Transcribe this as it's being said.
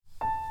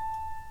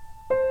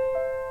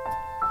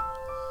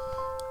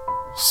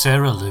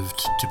Sarah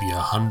lived to be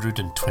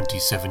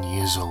 127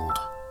 years old.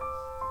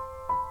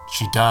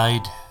 She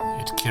died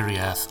at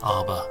Kiriath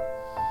Arba,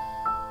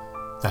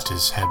 that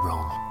is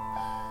Hebron,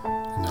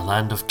 in the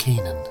land of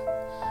Canaan.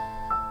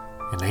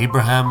 And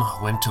Abraham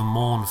went to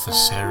mourn for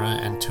Sarah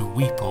and to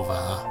weep over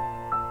her.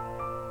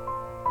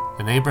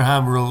 Then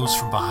Abraham rose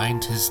from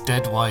behind his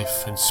dead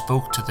wife and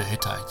spoke to the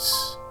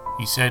Hittites.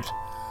 He said,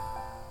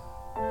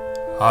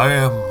 "I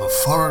am a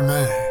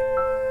foreigner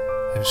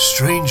and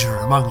stranger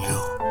among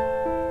you.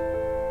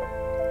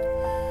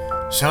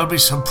 Sell me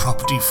some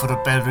property for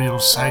a burial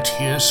site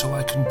here so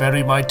I can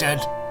bury my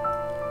dead."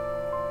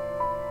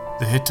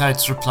 The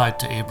Hittites replied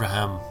to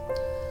Abraham,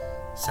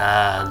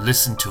 "Sir,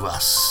 listen to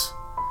us.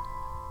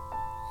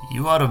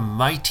 You are a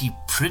mighty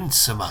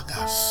prince among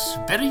us.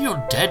 Bury your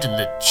dead in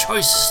the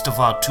choicest of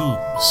our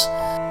tombs.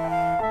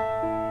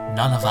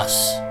 None of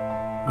us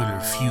will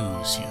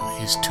refuse you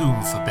his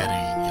tomb for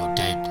burying your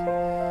dead."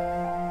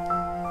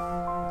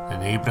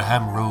 Then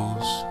Abraham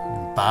rose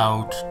and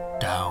bowed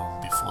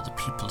down before the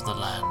people of the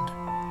land,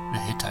 the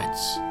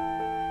Hittites.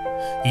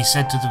 He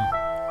said to them,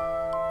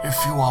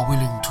 "If you are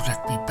willing to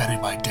let me bury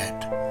my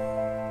dead,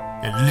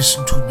 then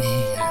listen to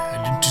me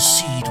and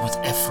intercede with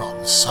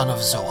Ephron, son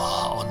of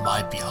Zohar, on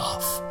my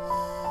behalf.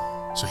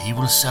 So he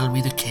will sell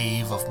me the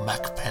cave of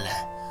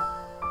Machpelah,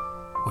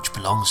 which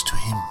belongs to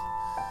him,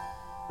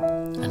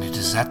 and it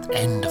is at the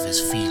end of his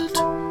field.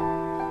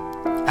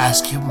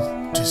 Ask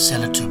him to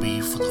sell it to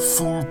me for the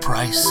full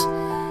price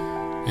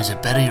as a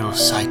burial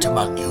site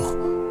among you."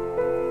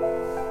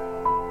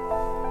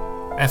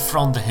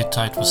 Ephron the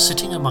Hittite was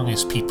sitting among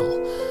his people,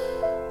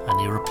 and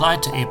he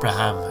replied to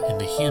Abraham in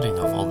the hearing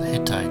of all the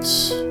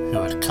Hittites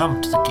who had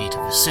come to the gate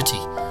of his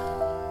city.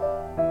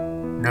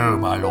 "No,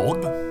 my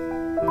lord,"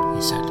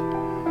 he said.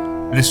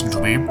 "Listen to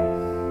me.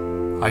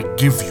 I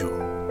give you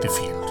the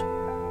field,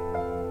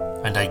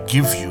 and I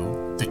give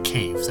you the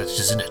cave that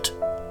is in it.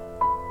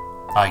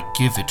 I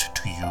give it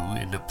to you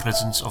in the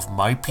presence of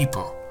my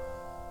people.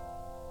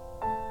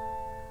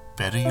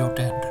 Bury your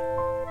dead."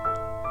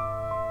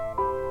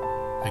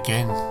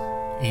 Again,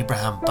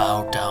 Abraham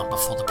bowed down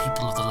before the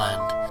people of the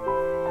land,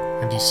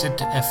 and he said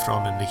to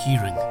Ephron in the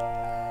hearing,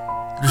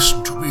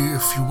 "Listen to me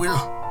if you will.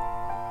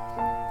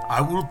 I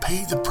will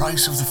pay the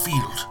price of the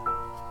field.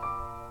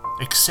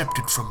 Accept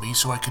it from me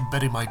so I can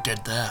bury my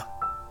dead there."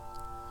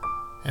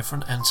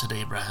 Ephron answered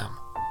Abraham,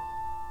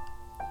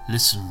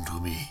 "Listen to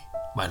me,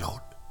 my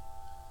lord.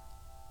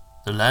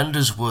 The land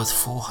is worth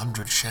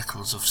 400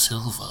 shekels of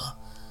silver,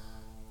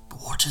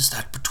 but what is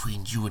that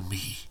between you and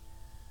me?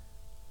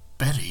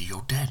 Bury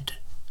your dead."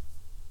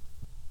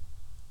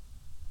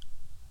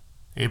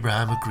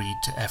 Abraham agreed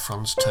to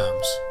Ephron's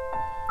terms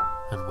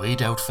and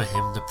weighed out for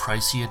him the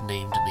price he had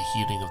named in the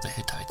hearing of the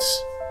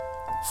Hittites,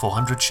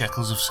 400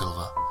 shekels of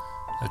silver,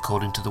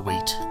 according to the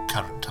weight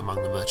current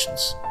among the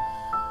merchants.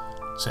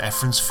 So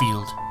Ephron's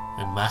field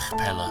in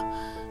Machpelah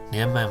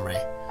near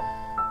Mamre,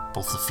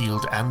 both the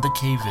field and the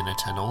cave in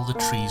it and all the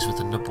trees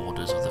within the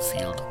borders of the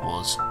field,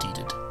 was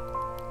deeded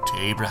to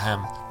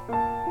Abraham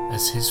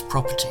as his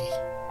property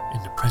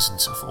in the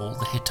presence of all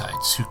the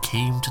Hittites who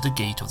came to the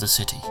gate of the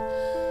city.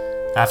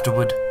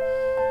 Afterward,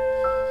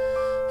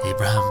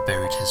 Abraham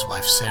buried his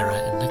wife Sarah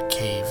in the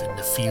cave in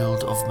the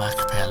field of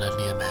Machpelah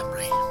near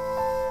Mamre,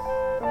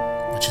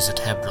 which is at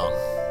Hebron,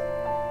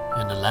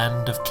 in the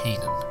land of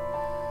Canaan.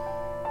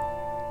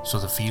 So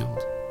the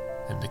field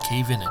and the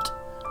cave in it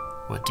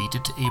were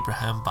deeded to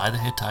Abraham by the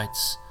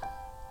Hittites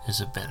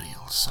as a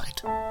burial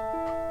site.